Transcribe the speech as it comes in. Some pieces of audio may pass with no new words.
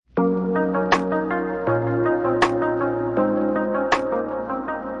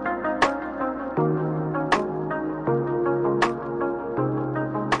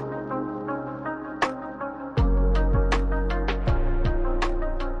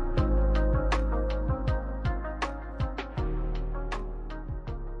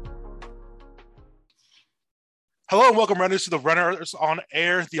Hello and welcome, runners, to the Runners on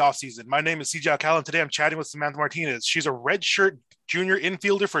Air, the off season. My name is CJ Alcala, and today I'm chatting with Samantha Martinez. She's a redshirt junior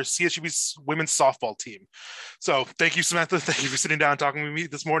infielder for CSUB's women's softball team. So thank you, Samantha. Thank you for sitting down and talking with me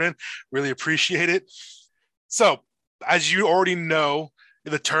this morning. Really appreciate it. So, as you already know,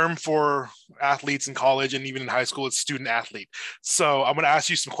 the term for athletes in college and even in high school is student athlete. So I'm going to ask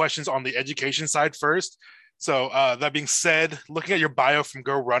you some questions on the education side first. So that being said, looking at your bio from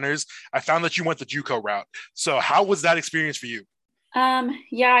Go Runners, I found that you went the JUCO route. So how was that experience for you?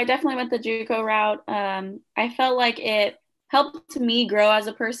 Yeah, I definitely went the JUCO route. I felt like it helped me grow as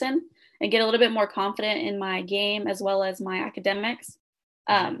a person and get a little bit more confident in my game as well as my academics.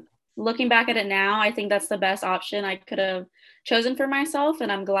 Mhm. Looking back at it now, I think that's the best option I could have chosen for myself,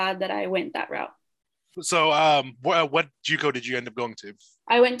 and I'm glad that I went that route. So what JUCO did you end up going to?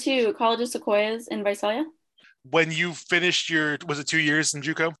 I went to College of Sequoias in Visalia. When you finished your, was it 2 years in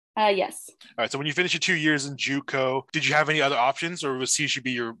JUCO? All Yes. right. So when you finished your 2 years in JUCO, did you have any other options, or was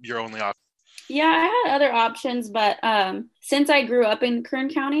CSUB your only option? Yeah, I had other options, but since I grew up in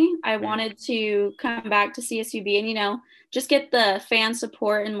Kern County, I Mhm. wanted to come back to CSUB and, just get the fan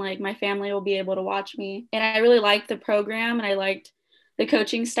support and like my family will be able to watch me. And I really liked the program and I liked the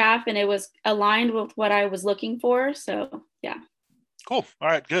coaching staff and it was aligned with what I was looking for. So, yeah. Cool. All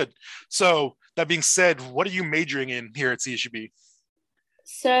right. Good. So that being said, what are you majoring in here at CSUB?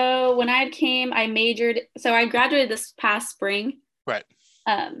 So when I came, so I graduated this past spring Right.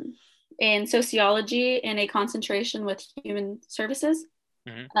 um, in sociology and a concentration with human services.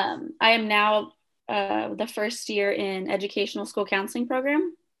 Mhm. I am now the first year in educational school counseling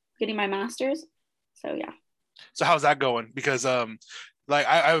program, getting my master's. So yeah. So how's that going? Because like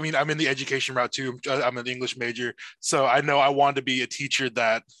I mean I'm in the education route too. I'm an English major, so I know I wanted to be a teacher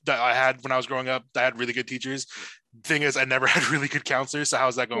that I had when I was growing up. I had really good teachers. Thing is, I never had really good counselors. So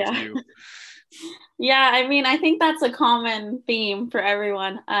how's that going for Yeah. you? Yeah, I mean, I think that's a common theme for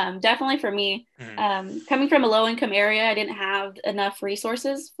everyone. Definitely for me. Mhm. Coming from a low income area, I didn't have enough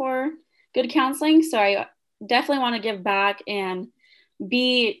resources for good counseling. So I definitely want to give back and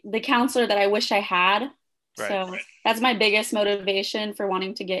be the counselor that I wish I had. Right. So that's my biggest motivation for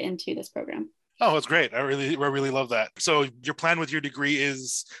wanting to get into this program. Oh, that's great. I really love that. So your plan with your degree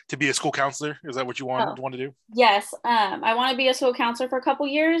is to be a school counselor. Is that what you Oh, want to do? yes. I want to be a school counselor for a couple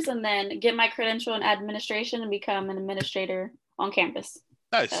years and then get my credential in administration and become an administrator on campus.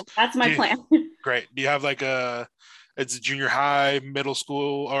 Nice. So that's my Do you, plan. great. Do you have like it's junior high, middle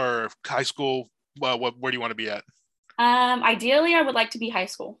school, or high school? Well, where do you want to be at? Ideally, I would like to be high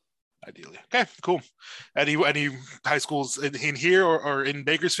school. Ideally. Okay, cool. Any high schools in here or in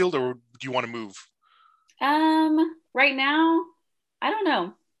Bakersfield, or do you want to move? Right now, I don't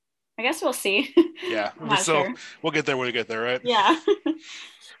know. I guess we'll see. Yeah, I'm we're not still sure. we'll get there when we get there, right? Yeah.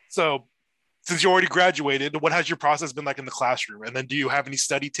 So since you already graduated, what has your process been like in the classroom? And then do you have any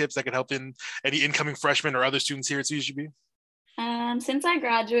study tips that could help in any incoming freshmen or other students here at CSUB? Since I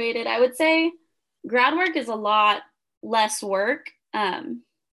graduated, I would say grad work is a lot less work.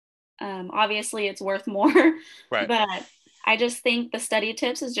 Obviously, it's worth more, Right. but I just think the study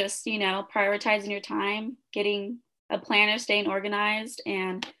tips is just, prioritizing your time, getting a planner, staying organized,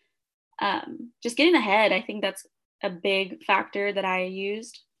 and just getting ahead. I think that's a big factor that I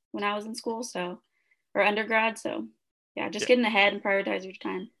used when I was in school, or undergrad. So, yeah, just Yeah. getting ahead and prioritize your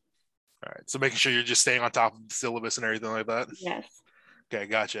time. All right. So making sure you're just staying on top of the syllabus and everything like that. Yes. Okay,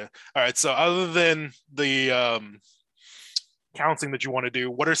 gotcha. All right. So other than the counseling that you want to do,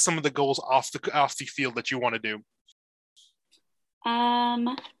 what are some of the goals off the field that you want to do?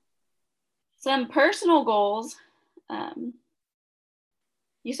 Um, some personal goals. Um,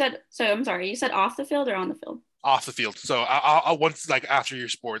 I'm sorry, you said off the field or on the field? Off the field. So I once like after your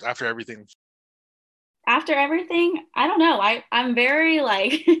sports, after everything. After everything, I don't know. I'm very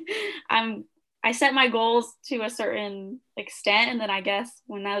like I'm I set my goals to a certain extent, and then I guess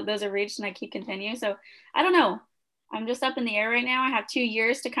when those are reached, and I keep continue. So I don't know. I'm just up in the air right now. I have 2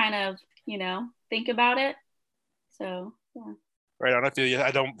 years to kind of think about it. So yeah, Right on. I feel you.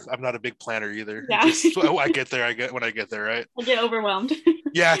 I'm not a big planner either. It yeah, just I get there. I get when I get there. Right. I get overwhelmed.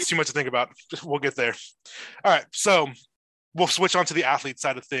 Yeah, it's too much to think about. We'll get there. All right. So we'll switch on to the athlete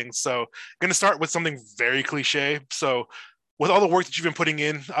side of things. So, going to start with something very cliche. So, with all the work that you've been putting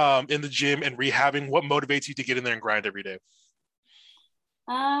in the gym and rehabbing, what motivates you to get in there and grind every day?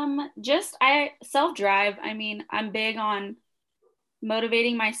 Just I self drive. I mean, I'm big on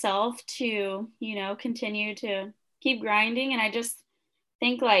motivating myself to, continue to keep grinding. And I just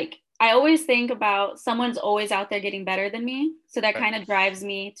think like, I always think about someone's always out there getting better than me. So that Right. kind of drives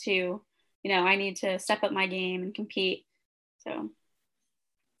me to, I need to step up my game and compete. So,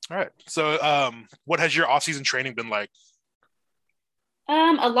 All right. So what has your off-season training been like?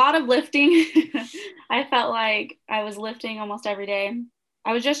 A lot of lifting. I felt like I was lifting almost every day.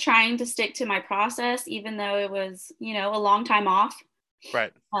 I was just trying to stick to my process, even though it was, a long time off.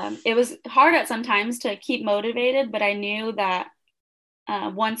 Right. It was hard at sometimes to keep motivated, but I knew that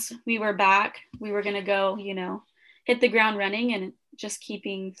once we were back, we were going to go, hit the ground running and just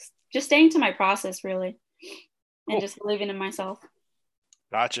staying to my process really, and Cool. just believing in myself.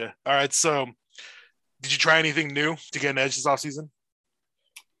 Gotcha. All right. So did you try anything new to get an edge this offseason?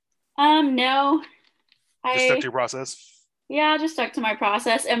 No, Just stuck to your process? I just stuck to my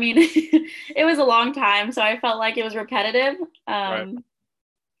process. I mean, it was a long time, so I felt like it was repetitive. Right.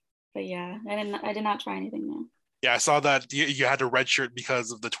 But yeah, I did not try anything new. Yeah, I saw that you had a red shirt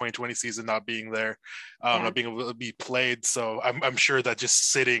because of the 2020 season not being there, not being able to be played. So I'm sure that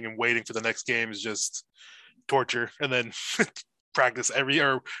just sitting and waiting for the next game is just torture. And then practice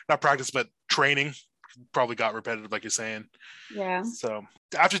not practice, but training probably got repetitive, like you're saying. Yeah. So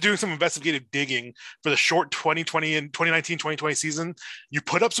after doing some investigative digging for the short 2020 and 2019-2020 season, you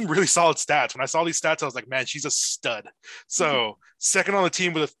put up some really solid stats. When I saw these stats, I was like, man, she's a stud. So second on the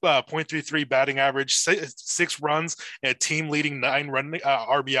team with a .33 batting average, 6 runs, and a team leading 9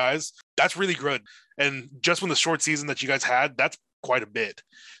 RBIs. That's really good. And just when the short season that you guys had, that's quite a bit.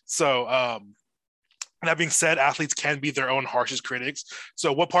 So that being said, athletes can be their own harshest critics.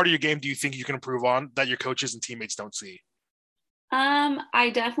 So what part of your game do you think you can improve on that your coaches and teammates don't see?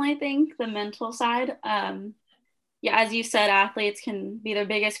 I definitely think the mental side. As you said, athletes can be their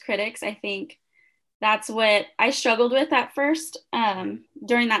biggest critics. I think that's what I struggled with at first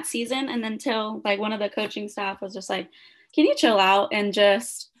during that season. And until like one of the coaching staff was just like, can you chill out and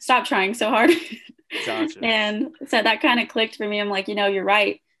just stop trying so hard? Gotcha. And so that kind of clicked for me. I'm like, you're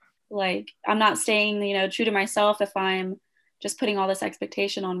right. Like, I'm not staying, true to myself if I'm just putting all this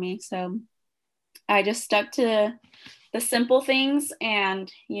expectation on me. So I just stuck to the simple things, and,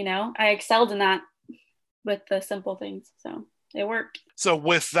 I excelled in that with the simple things. So it worked. So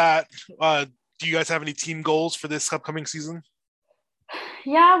with that, do you guys have any team goals for this upcoming season?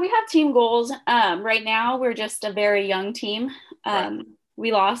 Yeah, we have team goals. Right now, we're just a very young team. Right.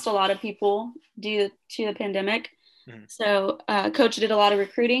 We lost a lot of people due to the pandemic. Mm-hmm. So coach did a lot of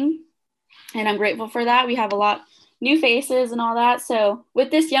recruiting, and I'm grateful for that. We have a lot new faces and all that. So with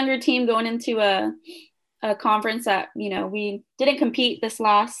this younger team going into a conference that, we didn't compete this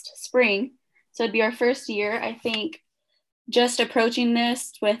last spring, so it'd be our first year. I think just approaching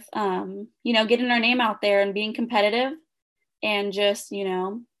this with, getting our name out there and being competitive and just,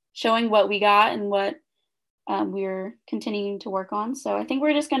 showing what we got and what we're continuing to work on. So I think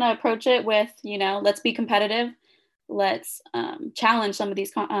we're just going to approach it with, let's be competitive. Let's challenge some of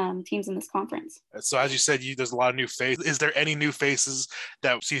these teams in this conference. So as you said, there's a lot of new faces. Is there any new faces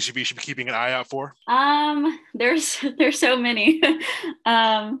that CSUB should be keeping an eye out for? There's so many.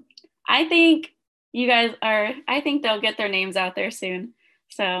 I think I think they'll get their names out there soon.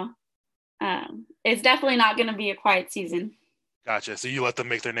 So it's definitely not going to be a quiet season. Gotcha. So you let them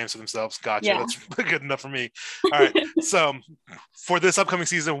make their names for themselves. Gotcha. Yeah. That's good enough for me. All right. So for this upcoming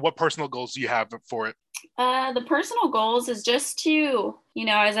season, what personal goals do you have for it? The personal goals is just to,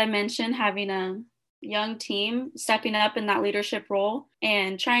 as I mentioned, having a young team, stepping up in that leadership role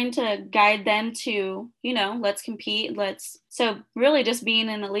and trying to guide them to, let's compete. So really just being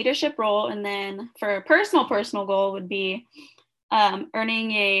in a leadership role. And then for a personal goal would be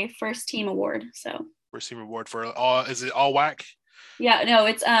earning a first team award. So first team award for is it all WAC? Yeah, no,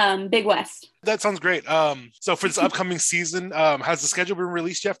 it's Big West. That sounds great. So for this upcoming season, has the schedule been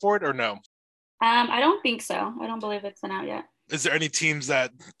released yet for it or no? I don't think so. I don't believe it's been out yet. Is there any teams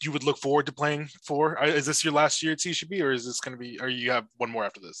that you would look forward to playing for? Is this your last year at CSUB, or is this going to be, or you have one more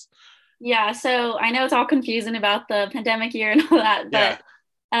after this? Yeah, so I know it's all confusing about the pandemic year and all that,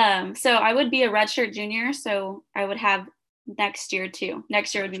 but so I would be a redshirt junior, so I would have next year too.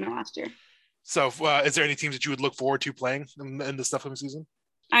 Next year would be my last year. So is there any teams that you would look forward to playing in this upcoming season?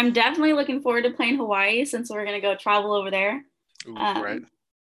 I'm definitely looking forward to playing Hawaii since we're going to go travel over there. Ooh, right.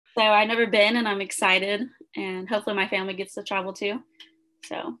 So I've never been, and I'm excited, and hopefully my family gets to travel too.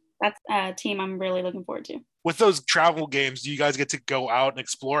 So that's a team I'm really looking forward to. With those travel games, do you guys get to go out and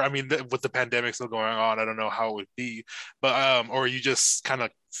explore? I mean, with the pandemic still going on, I don't know how it would be, but or are you just kind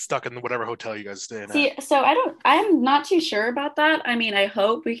of stuck in whatever hotel you guys stay in? See, so I'm not too sure about that. I mean, I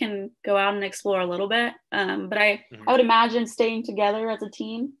hope we can go out and explore a little bit, but I would imagine staying together as a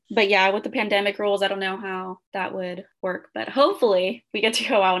team. But yeah, with the pandemic rules, I don't know how that would work, but hopefully we get to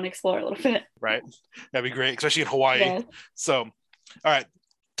go out and explore a little bit. Right. That'd be great, especially in Hawaii. Yeah. So, all right.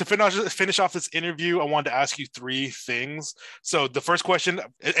 To finish off this interview, I wanted to ask you three things. So the first question,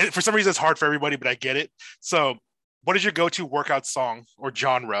 for some reason, it's hard for everybody, but I get it. So, what is your go-to workout song or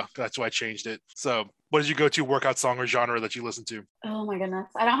genre? That's why I changed it. So, what is your go-to workout song or genre that you listen to? Oh my goodness,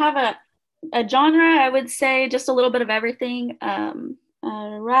 I don't have a genre. I would say just a little bit of everything.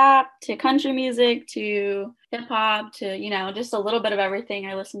 Rap to country music to hip hop to just a little bit of everything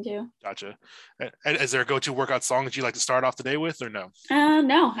I listen to. Gotcha. And is there a go-to workout song that you like to start off the day with, or no?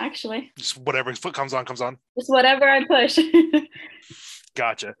 No, actually. Just whatever comes on. Just whatever I push.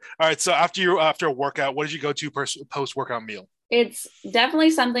 Gotcha. All right. So after a workout, what did you go to post-workout meal? It's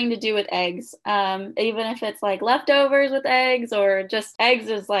definitely something to do with eggs. Even if it's like leftovers with eggs or just eggs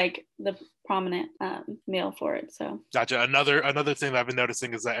is like the prominent meal for it. So gotcha. Another thing that I've been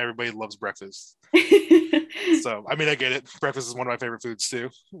noticing is that everybody loves breakfast. So I mean, I get it. Breakfast is one of my favorite foods too,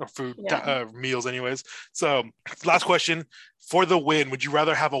 or meals anyways. So last question, for the win, would you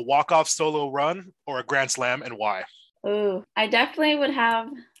rather have a walk-off solo run or a grand slam, and why? Ooh, I definitely would have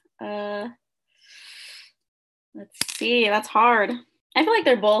let's see, that's hard. I feel like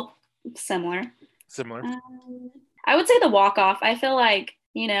they're both similar. I would say the walk-off. I feel like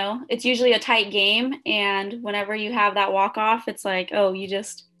it's usually a tight game, and whenever you have that walk-off, it's like, oh, you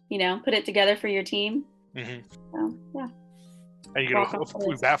just put it together for your team. Mm-hmm. So yeah. Are you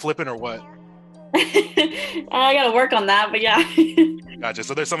gonna bat flipping or what? I gotta work on that, but yeah. Gotcha.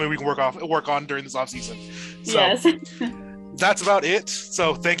 So there's something we can work on during this off season. So yes. That's about it.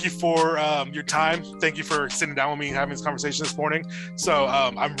 So thank you for your time. Thank you for sitting down with me and having this conversation this morning. So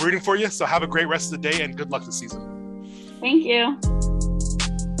I'm rooting for you. So have a great rest of the day and good luck this season. Thank you.